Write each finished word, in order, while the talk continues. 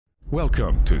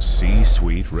Welcome to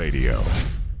C-Suite Radio.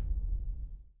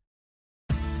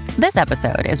 This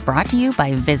episode is brought to you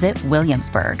by Visit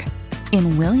Williamsburg.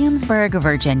 In Williamsburg,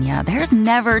 Virginia, there's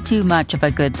never too much of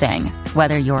a good thing.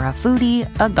 Whether you're a foodie,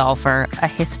 a golfer, a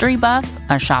history buff,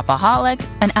 a shopaholic,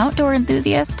 an outdoor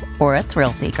enthusiast, or a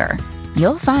thrill seeker,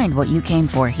 you'll find what you came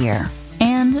for here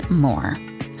and more.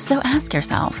 So ask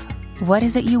yourself, what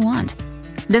is it you want?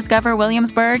 Discover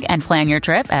Williamsburg and plan your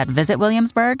trip at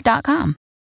visitwilliamsburg.com.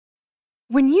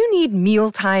 When you need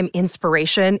mealtime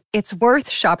inspiration, it's worth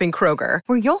shopping Kroger,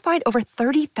 where you'll find over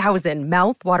 30,000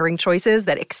 mouth-watering choices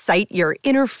that excite your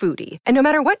inner foodie. And no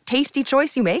matter what tasty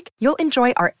choice you make, you'll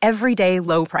enjoy our everyday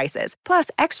low prices, plus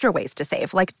extra ways to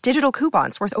save, like digital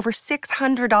coupons worth over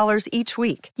 $600 each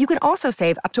week. You can also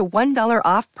save up to $1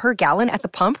 off per gallon at the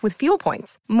pump with fuel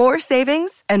points. More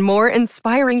savings and more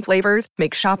inspiring flavors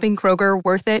make shopping Kroger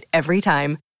worth it every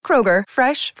time. Kroger,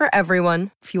 fresh for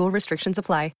everyone. Fuel restrictions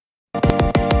apply.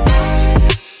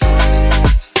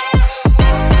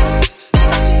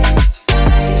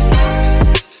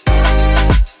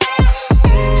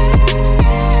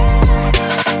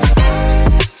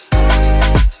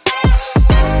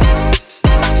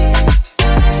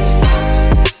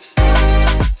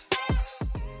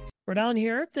 We're down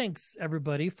here. Thanks,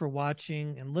 everybody, for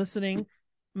watching and listening.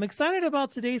 I'm excited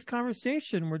about today's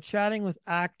conversation. We're chatting with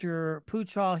actor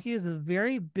Pooch. He is a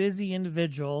very busy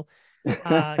individual.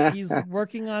 He's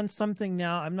working on something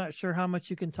now. I'm not sure how much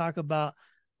you can talk about,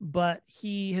 but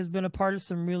he has been a part of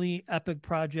some really epic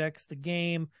projects, The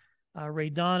Game, Ray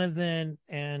Donovan,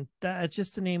 and that's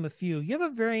just to name a few. You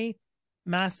have a very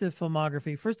massive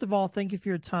filmography. First of all, thank you for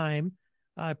your time.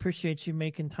 I appreciate you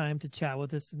making time to chat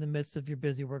with us in the midst of your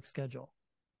busy work schedule.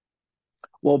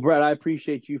 Well, Brett, I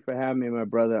appreciate you for having me, my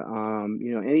brother.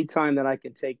 Anytime that I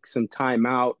can take some time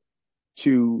out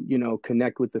to,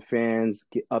 connect with the fans,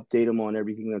 update them on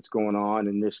everything that's going on,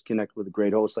 and just connect with a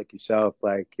great host like yourself,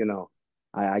 I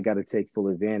got to take full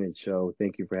advantage. So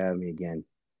thank you for having me again.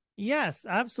 Yes,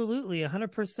 absolutely.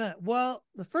 100%. Well,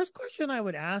 the first question I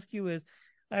would ask you is,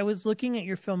 I was looking at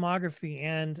your filmography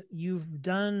and you've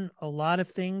done a lot of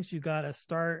things. You got to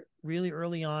start really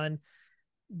early on.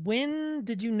 When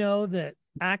did you know that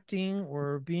acting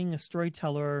or being a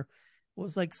storyteller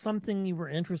was like something you were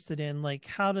interested in? Like,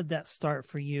 how did that start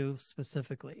for you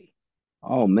specifically?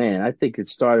 Oh man, I think it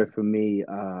started for me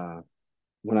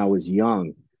when I was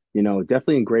young,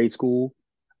 definitely in grade school.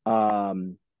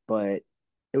 But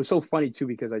it was so funny too,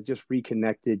 because I just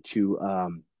reconnected to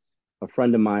a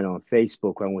friend of mine on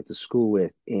Facebook who I went to school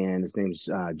with, and his name's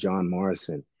John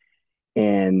Morrison.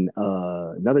 And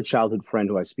another childhood friend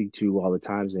who I speak to all the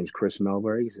time, his name's Chris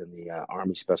Melbury. He's in the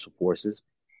Army Special Forces.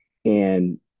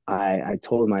 And I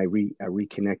told him I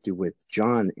reconnected with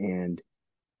John, and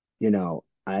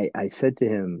I said to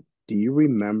him, "Do you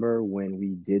remember when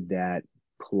we did that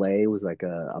play? It was like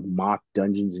a mock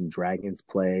Dungeons and Dragons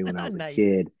play when I was Nice. a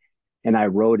kid, and I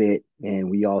wrote it, and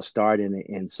we all starred in it."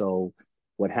 And so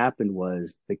what happened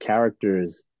was the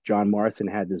characters, John Morrison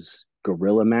had this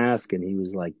gorilla mask, and he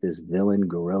was like this villain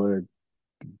gorilla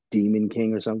demon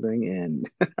king or something, and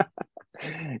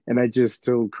and I just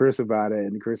told Chris about it,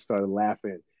 and Chris started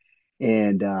laughing.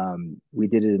 And we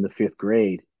did it in the fifth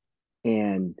grade.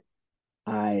 And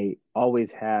I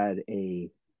always had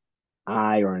a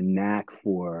eye or a knack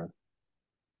for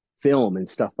film and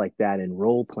stuff like that, and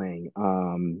role playing.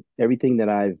 Everything that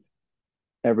I've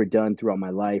ever done throughout my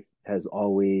life has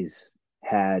always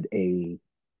had a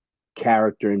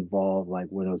character involved. Like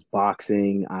when I was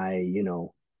boxing, I,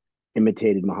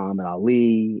 imitated Muhammad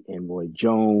Ali and Roy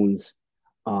Jones,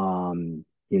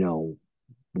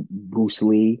 Bruce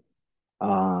Lee.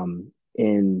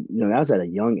 And that was at a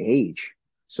young age.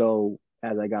 So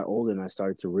as I got older and I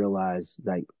started to realize,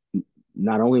 like,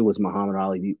 not only was Muhammad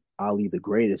Ali the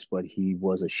greatest, but he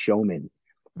was a showman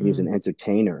and he was an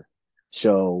entertainer.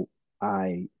 So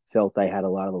I felt I had a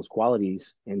lot of those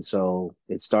qualities. And so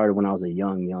it started when I was a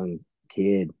young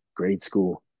kid, grade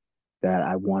school, that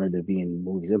I wanted to be in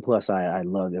movies. And plus I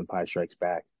loved Empire Strikes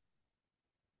Back.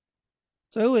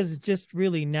 So it was just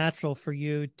really natural for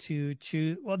you to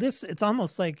choose. Well, it's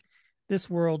almost like this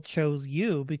world chose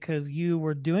you because you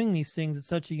were doing these things at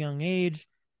such a young age.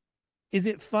 Is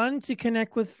it fun to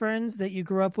connect with friends that you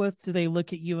grew up with? Do they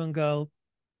look at you and go,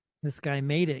 this guy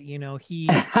made it? He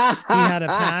had a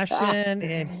passion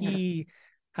and he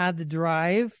had the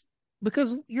drive,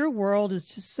 because your world is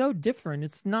just so different.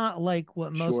 It's not like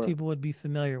what most people would be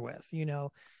familiar with,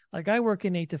 like I work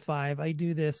in 8 to 5. I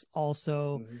do this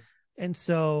also. Mm-hmm. And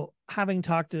so having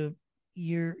talked to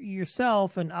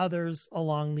yourself and others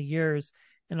along the years,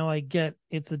 I get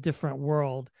it's a different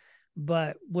world.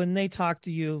 But when they talk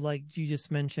to you, like you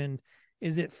just mentioned,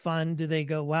 is it fun? Do they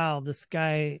go, wow, this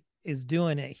guy is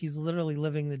doing it? He's literally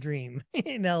living the dream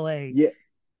in LA. Yeah,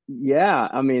 yeah.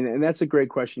 I mean, and that's a great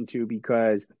question too,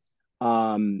 because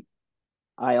um,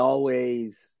 I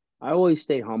always I always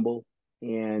stay humble,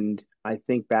 and I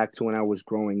think back to when I was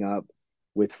growing up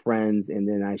with friends, and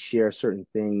then I share certain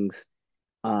things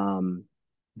um,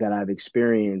 that I've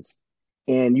experienced.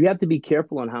 And you have to be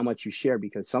careful on how much you share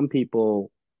because some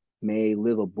people may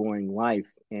live a boring life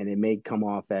and it may come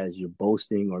off as you're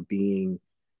boasting or being,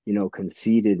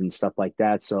 conceited and stuff like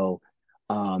that. So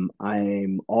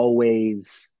I'm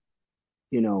always,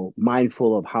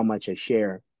 mindful of how much I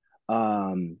share.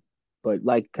 Um, but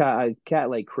like a cat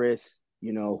like Chris,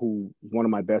 who one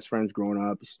of my best friends growing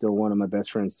up, is still one of my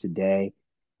best friends today.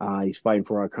 He's fighting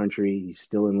for our country. He's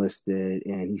still enlisted,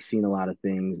 and he's seen a lot of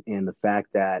things. And the fact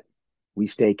that we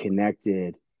stay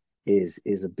connected is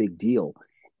a big deal.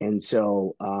 And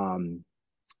so,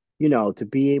 to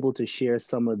be able to share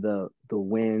some of the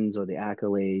wins or the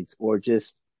accolades, or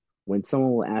just when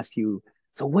someone will ask you,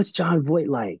 so what's John Voight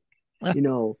like?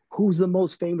 Who's the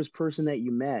most famous person that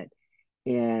you met?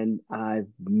 And I've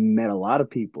met a lot of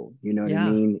people, you know what I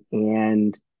Yeah. mean?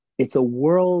 And it's a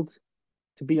world,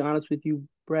 to be honest with you,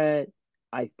 Brett,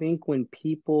 I think when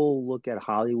people look at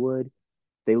Hollywood,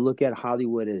 they look at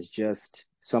Hollywood as just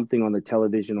something on the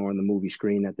television or on the movie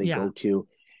screen that they Yeah. go to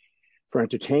for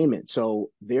entertainment. So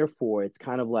therefore, it's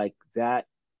kind of like that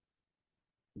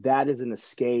is an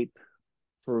escape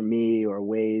for me, or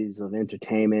ways of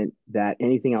entertainment, that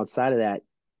anything outside of that,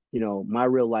 my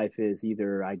real life is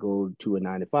either I go to a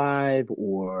 9 to 5,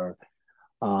 or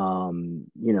I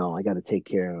got to take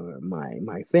care of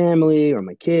my family or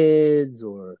my kids,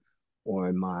 or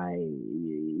my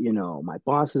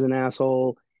boss is an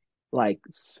asshole. Like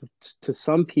to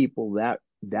some people,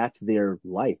 that's their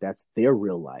life, that's their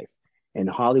real life. And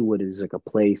Hollywood is like a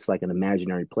place, like an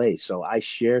imaginary place. So I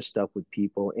share stuff with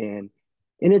people, and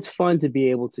it's fun to be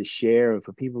able to share, and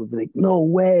for people to be like, no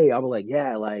way. I'm like,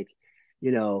 yeah, like,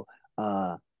 you know,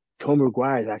 uh Tom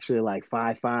McGuire is actually like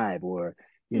 5'5", or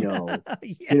Yeah.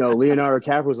 Leonardo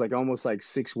DiCaprio is like almost like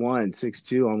 6'1",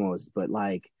 6'2" almost. But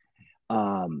like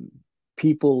um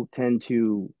people tend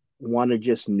to want to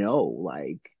just know,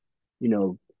 like, you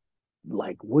know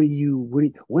like, what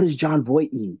does John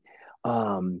Voight eat?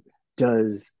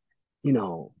 Does you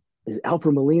know is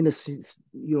Alfred Molina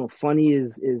funny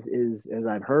is as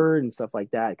I've heard and stuff like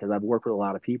that, because I've worked with a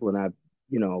lot of people, and I've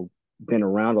been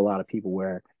around a lot of people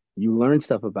where you learn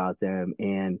stuff about them.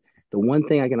 And the one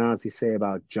thing I can honestly say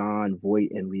about John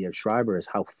Voight and Leah Schreiber is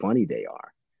how funny they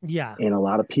are. Yeah. And a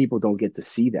lot of people don't get to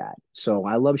see that. So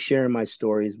I love sharing my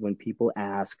stories when people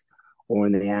ask, or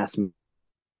when they ask me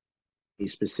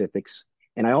specifics.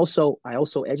 And I also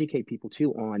educate people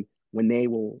too on when they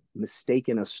will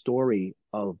mistaken a story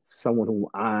of someone who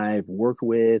I've worked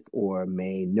with or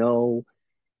may know,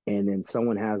 and then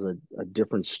someone has a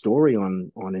different story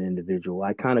on an individual.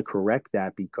 I kind of correct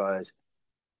that, because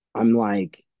I'm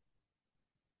like,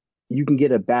 you can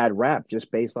get a bad rap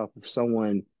just based off of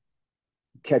someone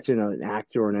catching an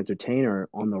actor or an entertainer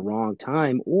on the wrong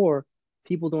time, or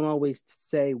people don't always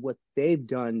say what they've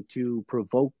done to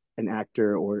provoke an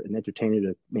actor or an entertainer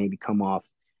to maybe come off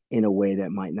in a way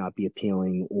that might not be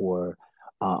appealing, or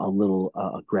a little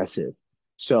aggressive.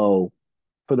 So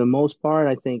for the most part,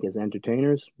 I think as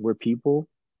entertainers, we're people,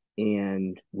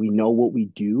 and we know what we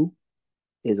do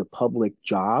is a public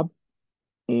job,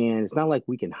 and it's not like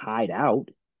we can hide out.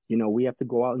 We have to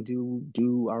go out and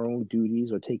do our own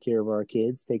duties, or take care of our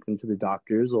kids, take them to the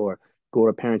doctors, or go to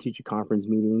a parent teacher conference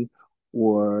meeting,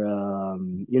 or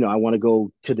I want to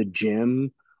go to the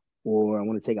gym, or I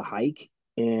want to take a hike.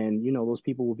 And those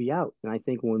people will be out. And I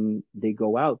think when they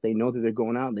go out, they know that they're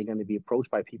going out and they're going to be approached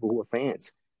by people who are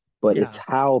fans. But it's Yeah.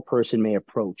 how a person may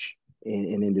approach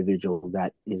an individual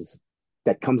that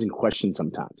comes in question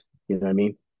sometimes. You know what I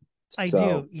mean? I So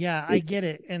do. Yeah, I it get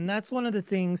it. And that's one of the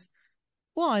things.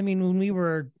 Well, I mean, when we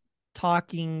were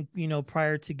talking,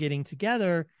 prior to getting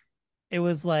together, it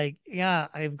was like, yeah,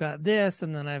 I've got this,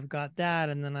 and then I've got that,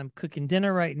 and then I'm cooking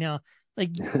dinner right now.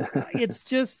 Like, it's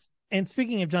just, and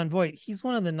speaking of John Voight, he's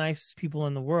one of the nicest people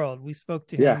in the world. We spoke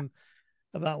to yeah, him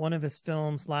about one of his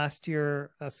films last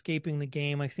year, Escaping the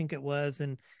Game, I think it was.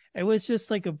 And it was just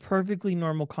like a perfectly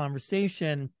normal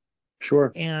conversation,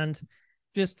 sure. and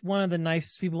just one of the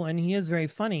nicest people. And he is very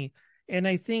funny. And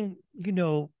I think,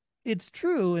 it's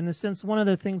true in the sense, one of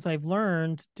the things I've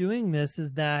learned doing this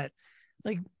is that,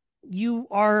 like, you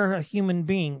are a human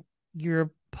being.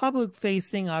 You're public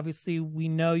facing. Obviously, we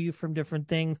know you from different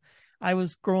things. I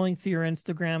was scrolling through your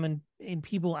Instagram, and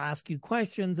people ask you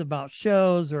questions about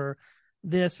shows, or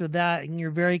this or that, and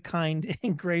you're very kind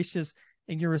and gracious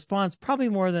in your response, probably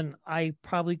more than I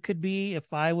probably could be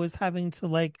if I was having to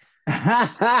like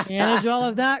manage all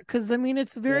of that. Because I mean,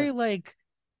 it's Yeah, very like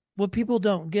what people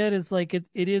don't get is like it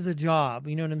is a job.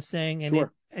 You know what I'm saying? And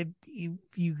sure.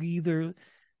 you either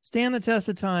stand the test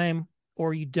of time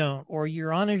or you don't, or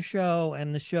you're on a show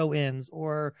and the show ends,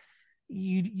 or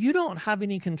you don't have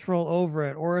any control over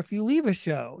it, or if you leave a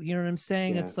show, you know what I'm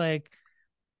saying? Yeah. It's like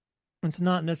it's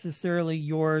not necessarily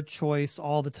your choice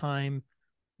all the time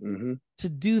Mm-hmm. to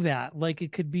do that. Like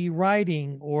it could be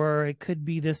writing, or it could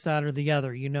be this, that, or the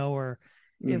other, or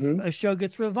if Mm-hmm. a show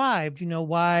gets revived,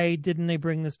 why didn't they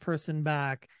bring this person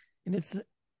back? And it's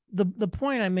the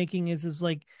point I'm making is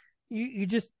like you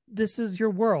just this is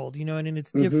your world, and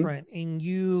it's Mm-hmm. different, and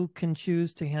you can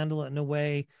choose to handle it in a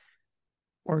way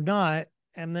or not.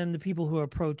 And then the people who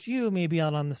approach you, maybe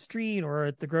out on the street or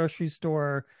at the grocery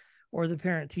store or the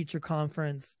parent teacher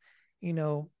conference, you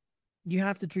know, you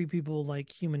have to treat people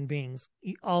like human beings.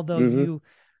 Although Mm-hmm.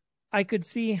 I could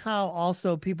see how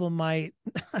also people might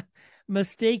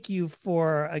mistake you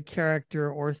for a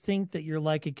character or think that you're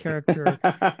like a character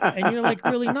and you're like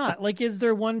really not. Like, is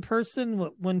there one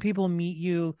person when people meet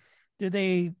you, do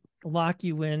they lock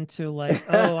you into like,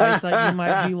 oh, I thought you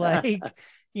might be like,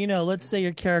 let's say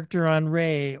your character on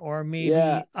Ray, or Yeah,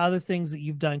 maybe other things that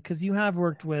you've done, because you have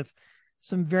worked with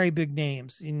some very big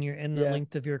names in the yeah,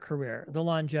 length of your career, the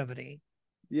longevity.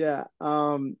 yeah.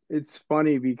 It's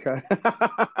funny because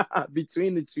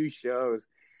between the two shows,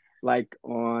 like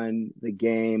on the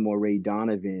game or Ray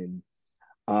Donovan,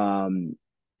 um,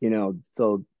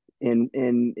 so in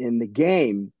the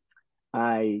game,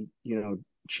 I,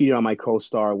 cheated on my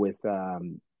co-star with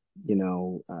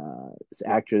this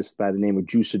actress by the name of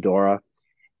Juicidora,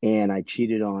 and I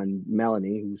cheated on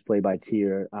Melanie, who's played by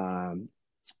Tia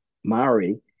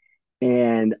Mowry.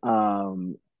 And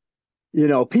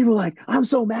people are like, I'm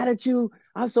so mad at you.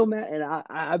 I'm so mad. And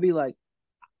I'd be like,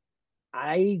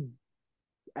 I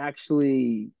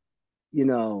actually, you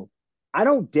know, I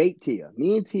don't date Tia.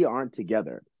 Me and Tia aren't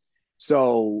together.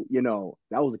 So,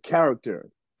 that was a character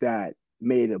that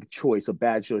made a choice, a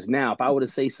bad choice. Now, if I were to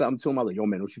say something to him, I'm like, yo,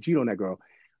 man, don't you cheat on that girl.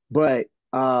 But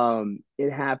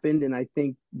it happened. And I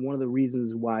think one of the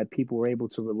reasons why people were able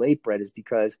to relate, Brett, is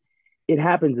because it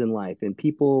happens in life. And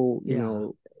people, Yeah.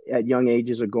 at young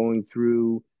ages are going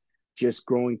through just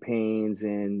growing pains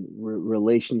and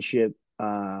relationship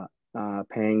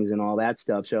pangs and all that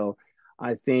stuff. So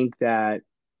I think that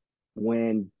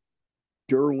when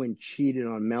Derwin cheated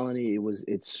on Melanie,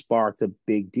 it sparked a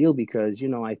big deal because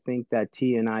I think that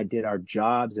T and I did our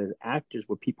jobs as actors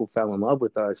where people fell in love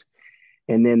with us,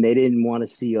 and then they didn't want to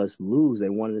see us lose. They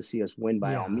wanted to see us win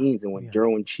by all Yeah. means. And when Yeah.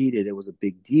 Derwin cheated, it was a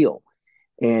big deal.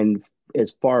 And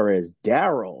as far as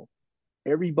Daryl,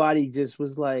 everybody just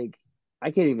was like,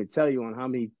 I can't even tell you on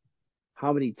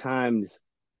how many times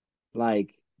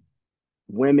like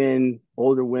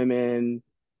older women,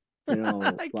 I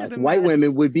like can white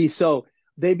imagine. women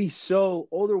they'd be so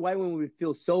older white women would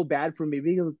feel so bad for me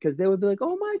because they would be like,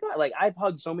 oh my God. Like I've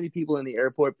hugged so many people in the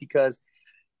airport because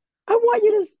I want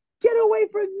you to get away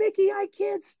from Mickey. I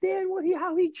can't stand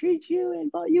how he treats you.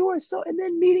 And but you are so, and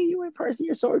then meeting you in person,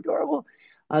 you're so adorable.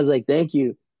 I was like, thank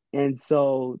you. And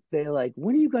so they're like,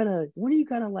 when are you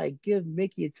gonna like give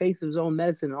Mickey a taste of his own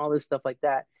medicine and all this stuff like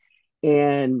that?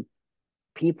 And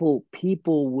people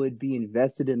would be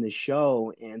invested in the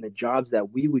show and the jobs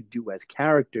that we would do as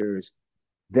characters,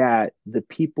 that the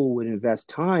people would invest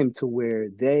time to where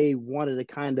they wanted to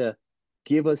kind of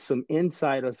give us some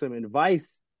insight or some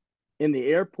advice in the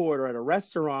airport or at a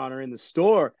restaurant or in the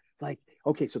store. Like,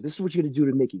 okay, so this is what you're gonna do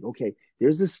to Mickey. Okay,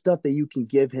 there's this stuff that you can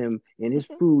give him in his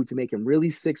food to make him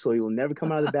really sick so he will never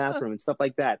come out of the bathroom and stuff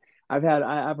like that. I've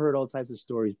heard all types of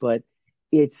stories, but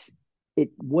it's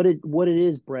what it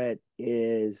is, Brett,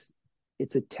 is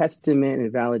it's a testament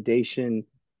and validation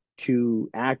to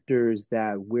actors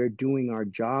that we're doing our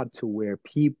job to where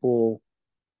people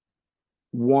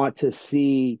want to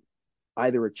see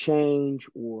either a change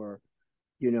or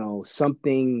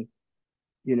something.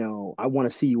 I want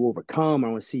to see you overcome. I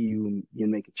want to see you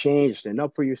make a change, stand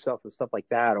up for yourself and stuff like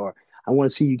that. Or I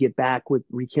want to see you get back with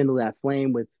rekindle that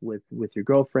flame with your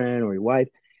girlfriend or your wife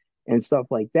and stuff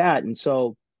like that. And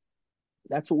so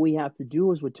that's what we have to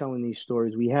do as we're telling these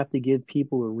stories. We have to give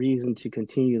people a reason to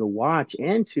continue to watch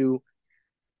and to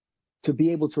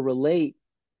be able to relate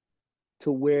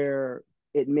to where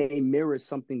it may mirror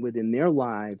something within their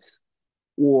lives,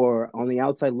 or on the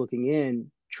outside looking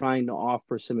in, trying to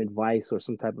offer some advice or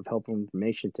some type of helpful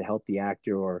information to help the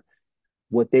actor or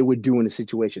what they would do in a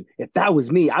situation. If that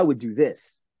was me, I would do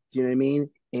this. Do you know what I mean?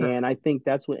 Sure. And I think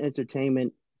that's what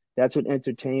entertainment That's what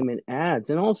entertainment adds.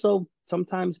 And also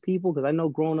sometimes people, because I know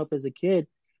growing up as a kid,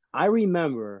 I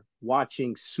remember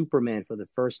watching Superman for the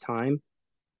first time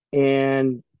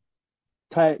and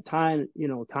tying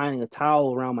a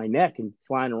towel around my neck and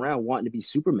flying around wanting to be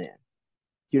Superman.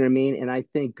 You know what I mean? And I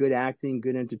think good acting,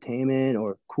 good entertainment,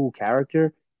 or cool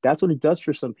character, that's what it does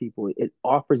for some people. It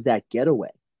offers that getaway.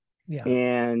 Yeah.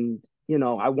 And,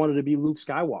 I wanted to be Luke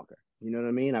Skywalker. You know what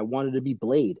I mean? I wanted to be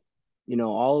Blade.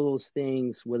 All of those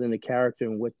things within the character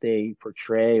and what they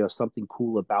portray or something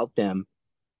cool about them.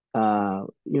 A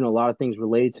lot of things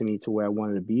related to me to where I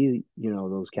wanted to be,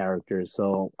 those characters.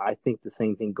 So I think the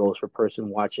same thing goes for a person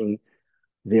watching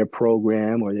their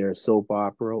program or their soap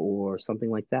opera or something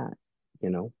like that, you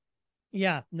know?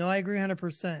 Yeah, no, I agree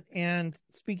 100%. And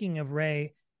speaking of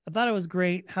Ray, I thought it was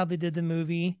great how they did the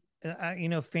movie.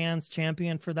 Fans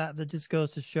champion for that. That just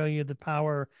goes to show you the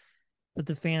power that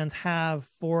the fans have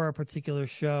for a particular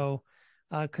show,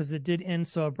 because it did end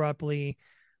so abruptly.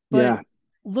 But Yeah.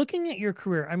 looking at your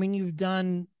career, I mean, you've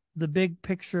done the big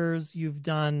pictures, you've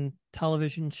done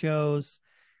television shows.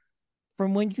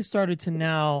 From when you started to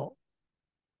now,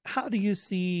 how do you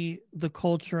see the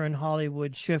culture in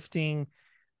Hollywood shifting,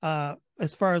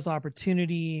 as far as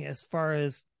opportunity, as far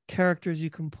as characters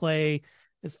you can play,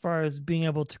 as far as being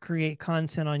able to create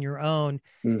content on your own?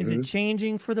 Is it Hmm.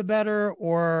 changing for the better,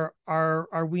 or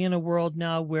are we in a world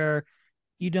now where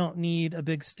you don't need a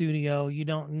big studio, you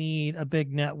don't need a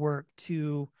big network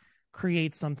to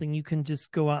create something, you can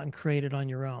just go out and create it on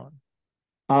your own?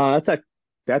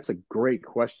 That's a great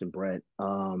question, Brett.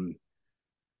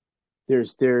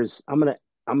 There's I'm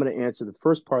gonna answer the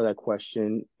first part of that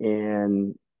question,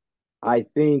 and I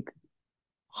think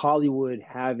Hollywood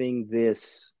having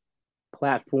this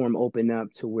platform open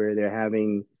up to where they're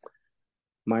having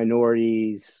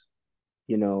minorities,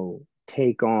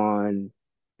 take on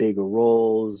bigger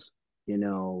roles,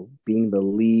 being the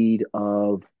lead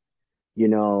of,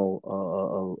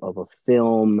 of a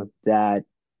film that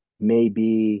may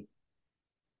be,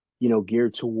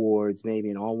 geared towards maybe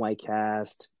an all-white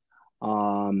cast.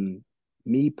 Um,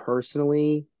 Me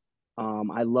personally,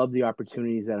 I love the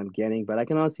opportunities that I'm getting, but I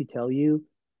can honestly tell you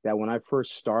that when I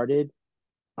first started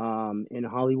in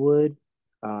Hollywood,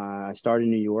 I started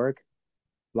in New York,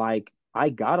 like I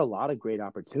got a lot of great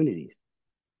opportunities.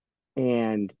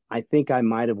 And I think I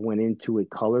might have went into it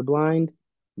colorblind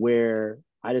where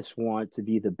I just want to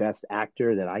be the best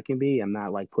actor that I can be. I'm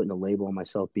not like putting a label on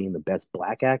myself being the best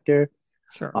black actor.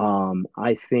 Sure.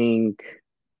 I think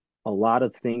a lot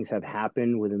of things have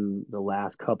happened within the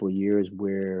last couple of years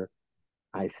where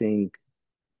I think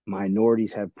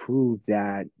minorities have proved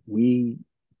that we've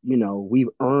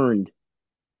earned,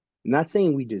 I'm not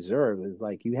saying we deserve, is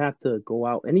like you have to go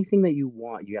out, anything that you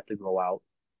want, you have to go out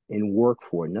and work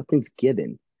for. Nothing's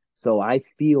given. So I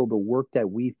feel the work that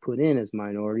we've put in as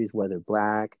minorities, whether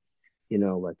black,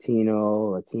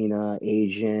 Latino, Latina,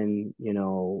 Asian,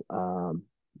 Middle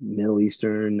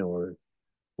Eastern, or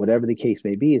whatever the case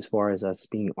may be, as far as us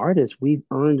being artists, we've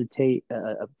earned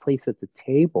a place at the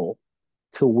table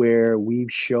to where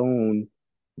we've shown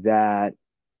that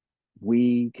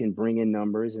we can bring in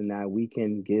numbers and that we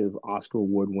can give Oscar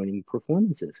award winning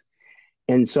performances.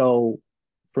 And so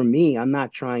for me, I'm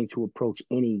not trying to approach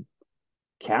any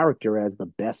character as the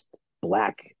best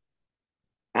black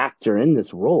actor in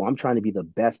this role. I'm trying to be the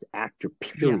best actor, Yeah,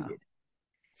 period.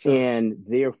 sure. And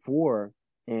therefore,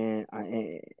 and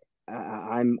I'm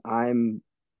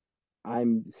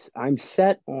I'm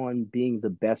set on being the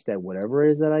best at whatever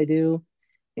it is that I do.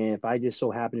 And if I just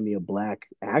so happen to be a black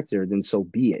actor, then so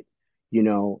be it,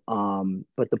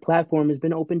 But the platform has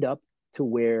been opened up to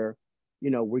where,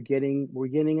 we're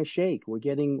getting a shake, we're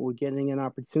getting an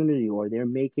opportunity, or they're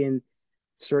making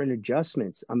certain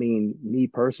adjustments. I mean, me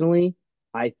personally,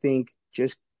 I think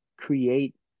just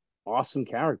create awesome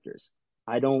characters.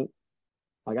 I don't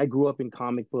like I grew up in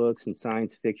comic books and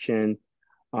science fiction.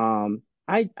 I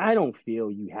don't feel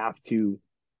you have to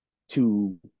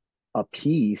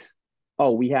appease.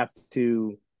 Oh, we have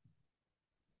to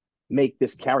make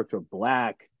this character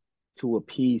black to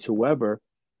appease whoever.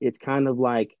 It's kind of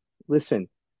like, listen,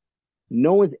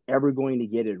 no one's ever going to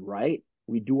get it right.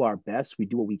 We do our best, we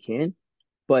do what we can.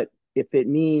 But if it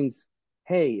means,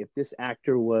 hey, if this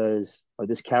actor was or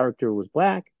this character was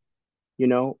black,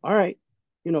 all right,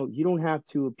 you don't have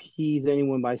to appease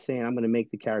anyone by saying I'm going to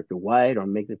make the character white or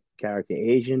make the character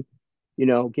Asian.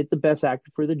 Get the best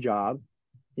actor for the job.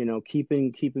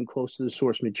 Keeping close to the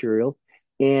source material.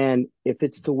 And if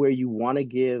it's to where you want to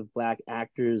give black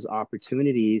actors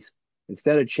opportunities,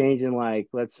 instead of changing, like,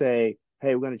 let's say,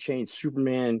 hey, we're going to change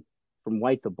Superman from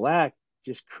white to black,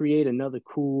 just create another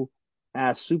cool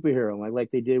ass superhero, like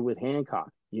they did with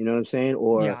Hancock. You know what I'm saying?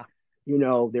 Or, Yeah.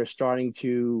 they're starting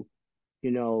to,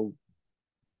 you know,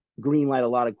 greenlight a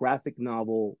lot of graphic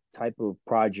novel type of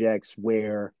projects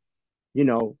where,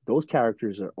 those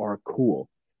characters are cool.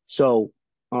 So,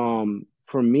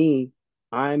 for me,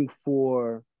 I'm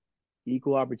for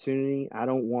equal opportunity. I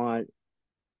don't want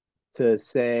to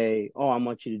say, oh, I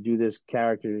want you to do this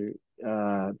character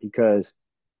because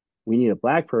we need a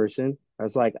black person. I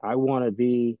was like, I want to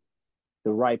be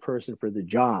the right person for the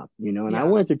job, and I Yeah.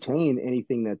 will entertain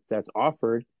anything that's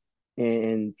offered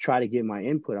and try to give my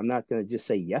input. I'm not going to just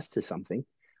say yes to something,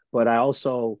 but I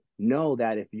also know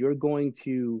that if you're going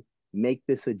to make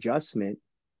this adjustment,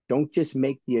 don't just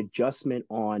make the adjustment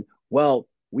on, well,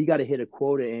 we got to hit a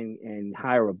quota and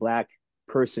hire a black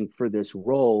person for this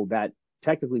role that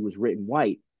technically was written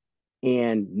white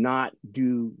and not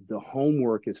do the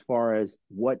homework as far as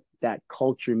what that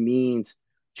culture means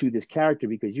to this character,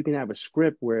 because you can have a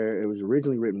script where it was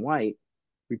originally written white,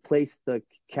 replace the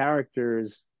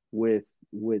characters with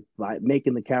like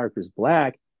making the characters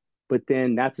black, but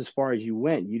then that's as far as you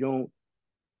went. You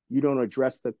don't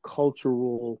address the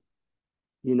cultural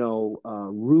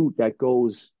route that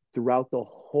goes throughout the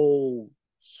whole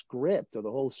script or the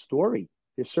whole story.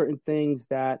 There's certain things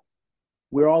that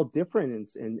we're all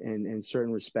different in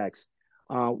certain respects.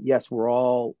 Yes, we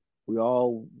all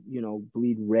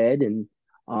bleed red, and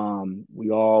we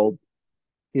all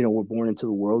were born into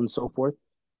the world and so forth.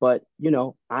 But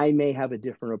I may have a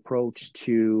different approach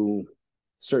to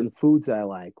certain foods that I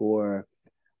like, or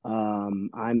I'm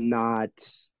not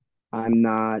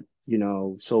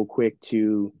so quick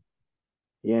to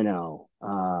you know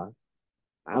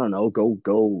I don't know,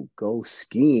 go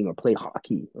skiing or play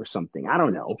hockey or something. I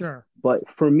don't know. Sure. But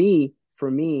for me,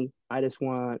 I just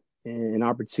want an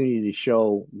opportunity to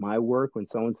show my work when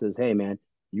someone says, "Hey man,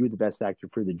 you're the best actor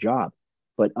for the job."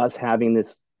 But us having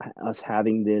this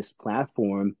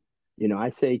platform, I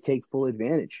say take full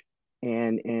advantage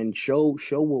and show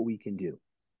what we can do.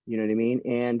 You know what I mean?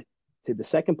 And to the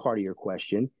second part of your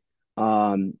question,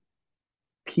 um,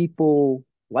 people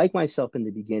like myself in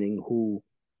the beginning who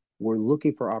were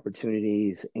looking for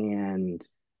opportunities, and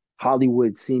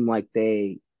Hollywood seemed like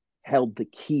they held the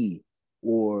key,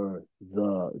 or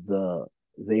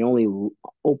they only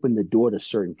opened the door to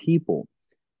certain people.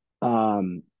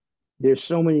 Um, there's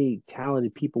so many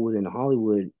talented people within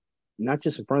Hollywood, not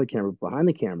just in front of the camera, but behind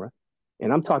the camera.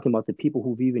 And I'm talking about the people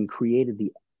who've even created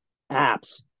the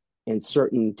apps and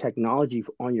certain technology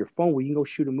on your phone where you can go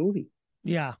shoot a movie.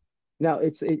 Yeah. Now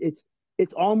it's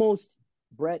almost,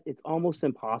 Brett, it's almost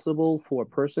impossible for a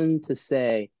person to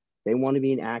say they want to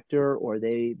be an actor or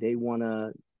they want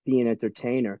to be an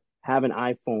entertainer, have an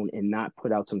iPhone and not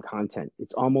put out some content.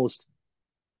 It's almost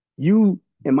you,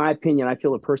 in my opinion, I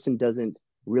feel a person doesn't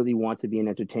really want to be an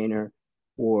entertainer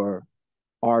or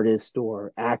artist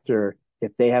or actor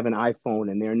if they have an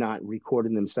iPhone and they're not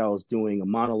recording themselves doing a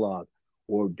monologue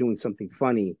or doing something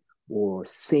funny or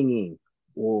singing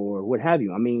or what have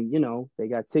you. I mean, they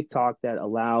got TikTok that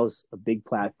allows a big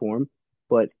platform,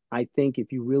 but I think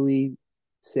if you really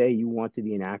say you want to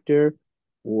be an actor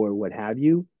or what have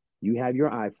you, you have your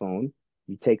iPhone,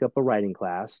 you take up a writing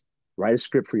class, write a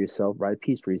script for yourself, write a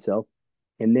piece for yourself,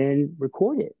 and then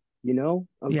record it. Yeah.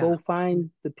 Go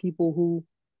find the people who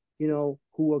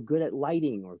are good at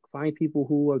lighting, or find people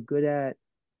who are good at,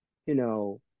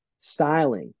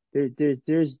 styling.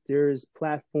 There's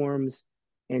platforms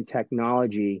and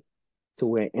technology to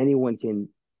where anyone can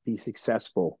be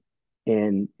successful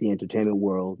in the entertainment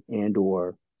world and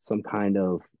or some kind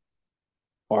of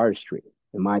artistry,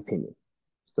 in my opinion.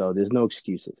 So there's no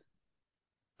excuses.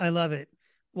 I love it.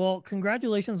 Well,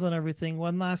 congratulations on everything.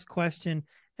 One last question,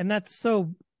 and that's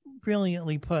so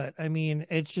brilliantly put. I mean,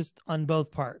 it's just on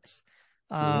both parts.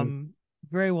 Mhm. Um,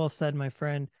 Very well said, my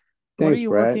friend. What are Thanks, you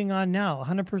Brad. working on now?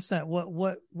 100%.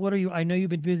 What are you? I know you've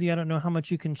been busy. I don't know how much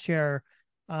you can share.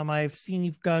 I've seen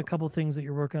you've got a couple things that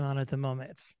you're working on at the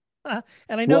moment. And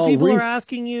I know Well, people are Reese.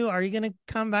 asking you, are you going to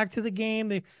come back to the game?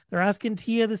 They're asking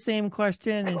Tia the same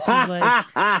question, and she's like,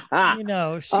 you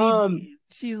know, um,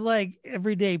 she's like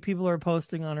every day people are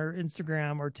posting on her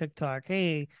Instagram or TikTok,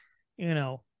 hey, you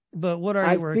know, but what are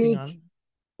I you working think, on?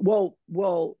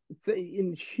 well,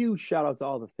 in huge shout out to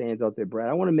all the fans out there, Brad.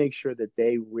 I want to make sure that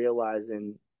they realize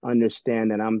and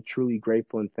understand that I'm truly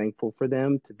grateful and thankful for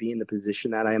them to be in the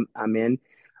position that I'm in.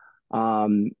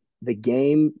 Um, the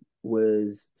game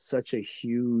was such a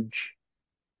huge,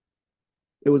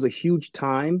 it was a huge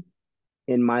time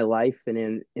in my life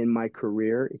and in my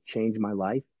career. It changed my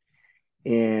life.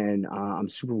 And I'm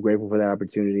super grateful for that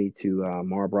opportunity to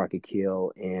Mara Brockett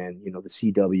Keel and the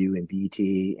CW and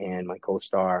BT and my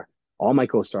co-star, all my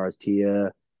co-stars,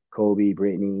 Tia, Kobe,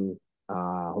 Brittany,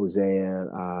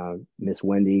 Hosea, Miss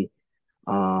Wendy.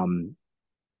 Um,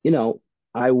 you know,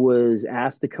 I was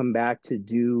asked to come back to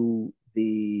do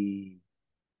the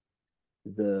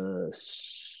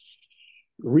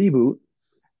reboot,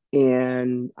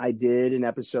 and I did an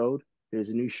episode. There's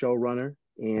a new showrunner,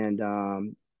 and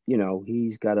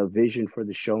he's got a vision for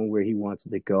the show and where he wants it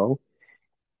to go.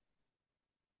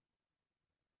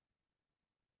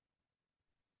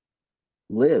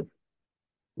 Live,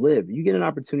 live. You get an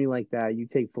opportunity like that, you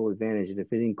take full advantage. And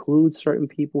if it includes certain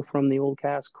people from the old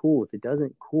cast, cool. If it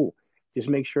doesn't, cool. Just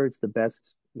make sure it's the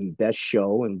best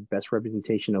show and best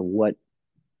representation of what,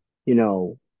 you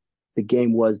know, the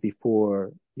game was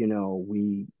before,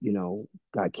 we,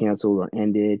 got canceled or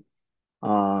ended.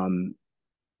 Um,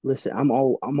 Listen, I'm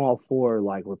all for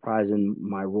like reprising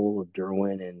my role of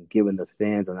Derwin and giving the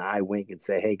fans an eye wink and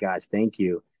say, hey guys, thank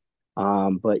you.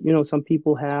 But some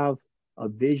people have a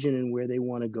vision and where they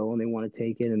want to go and they want to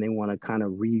take it and they want to kind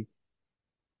of reboot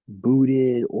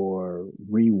it or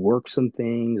rework some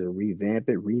things or revamp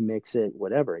it, remix it,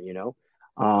 whatever.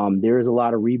 There's a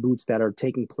lot of reboots that are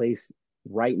taking place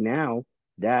right now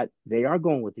that they are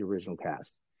going with the original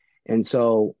cast. And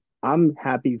so I'm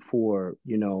happy for,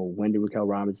 Wendy Raquel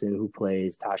Robinson, who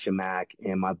plays Tasha Mack,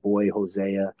 and my boy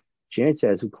Hosea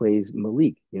Sanchez, who plays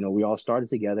Malik. We all started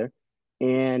together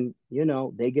and,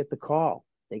 they get the call.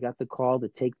 They got the call to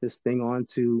take this thing on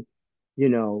to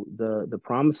the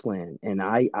promised land, and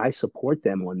I support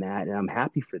them on that, and I'm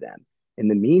happy for them. In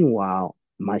the meanwhile,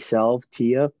 myself,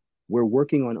 Tia, we're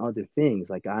working on other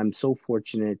things. Like, I'm so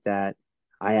fortunate that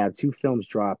I have two films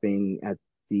dropping at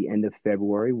the end of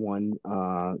February. One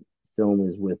film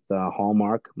is with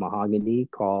Hallmark Mahogany,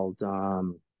 called A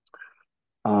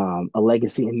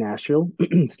Legacy in Nashville.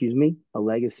 Excuse me, A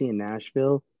Legacy in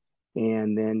Nashville.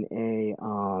 And then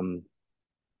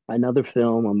another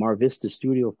film, a Mar Vista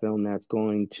studio film that's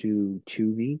going to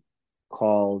Tubi,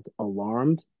 called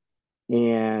Alarmed.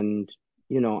 And,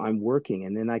 I'm working.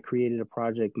 And then I created a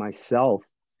project myself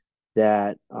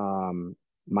that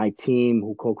my team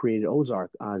who co-created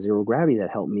Ozark, Zero Gravity, that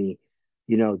helped me,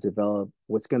 develop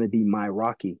what's going to be my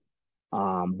Rocky,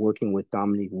 working with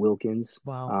Dominique Wilkins,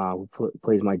 Wow. who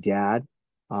plays my dad.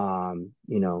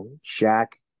 Shaq,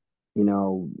 you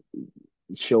know,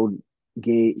 showed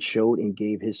and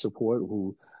gave his support,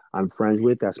 who I'm friends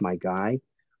with. That's my guy.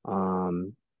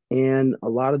 And a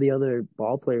lot of the other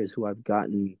ball players who I've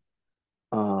gotten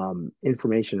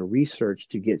information and research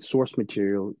to get source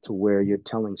material to where you're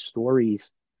telling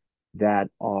stories that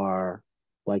are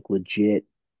like legit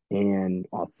and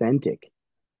authentic.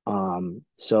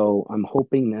 So I'm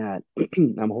hoping that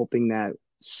I'm hoping that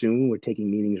soon, we're taking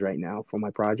meetings right now for my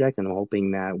project, and I'm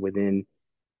hoping that within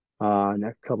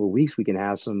next couple of weeks we can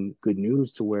have some good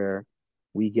news to where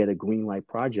we get a green light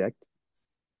project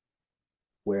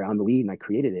where I'm the lead and I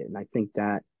created it. And I think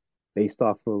that, based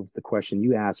off of the question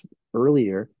you asked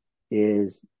earlier,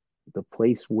 is the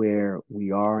place where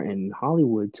we are in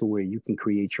Hollywood to where you can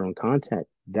create your own content.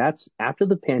 That's after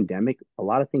the pandemic, a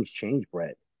lot of things changed,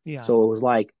 Brett. Yeah. So it was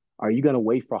like, are you going to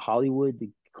wait for Hollywood to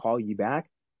call you back?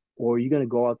 Or are you going to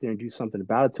go out there and do something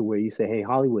about it to where you say, hey,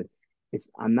 Hollywood,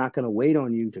 I'm not going to wait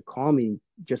on you to call me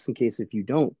just in case if you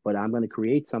don't, but I'm going to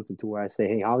create something to where I say,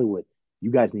 hey, Hollywood,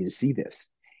 you guys need to see this.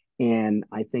 And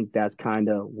I think that's kind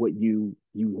of what you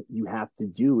have to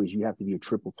do, is you have to be a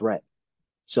triple threat.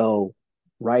 So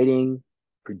writing,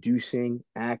 producing,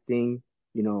 acting,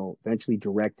 eventually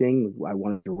directing. I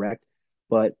want to direct,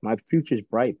 but my future is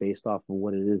bright based off of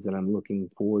what it is that I'm looking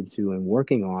forward to and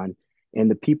working on,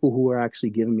 and the people who are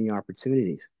actually giving me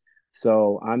opportunities.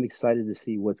 So I'm excited to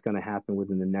see what's going to happen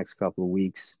within the next couple of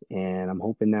weeks, and I'm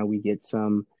hoping that we get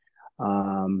some.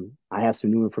 I have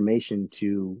some new information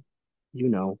to, you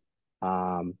know,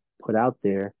 put out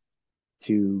there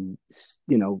to,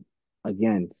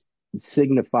 again,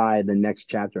 signify the next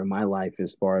chapter of my life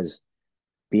as far as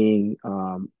being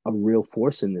a real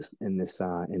force in this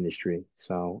industry.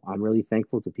 So I'm really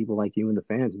thankful to people like you and the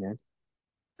fans, man.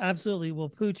 Absolutely. Well,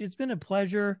 Pooch, it's been a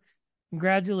pleasure.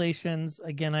 Congratulations.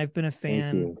 Again, I've been a Thank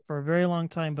fan you. for a very long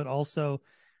time, but also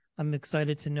I'm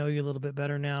excited to know you a little bit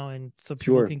better now, and so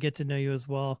people Sure. can get to know you as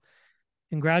well.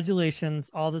 Congratulations.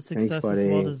 All the Thanks, success is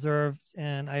well buddy. deserved,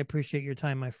 and I appreciate your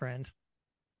time, my friend.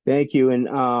 Thank you. And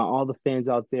all the fans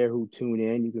out there who tune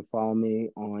in, you can follow me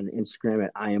on Instagram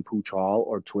at I am Pooch Hall,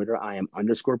 or Twitter, I am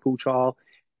underscore Pooch Hall,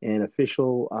 and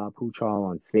official Pooch Hall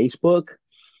on Facebook.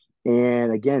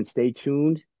 And again, stay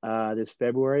tuned. This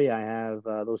February, I have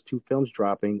those two films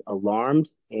dropping: Alarmed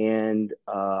and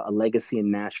A Legacy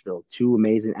in Nashville. Two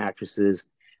amazing actresses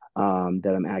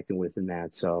that I'm acting with in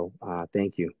that. So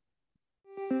thank you.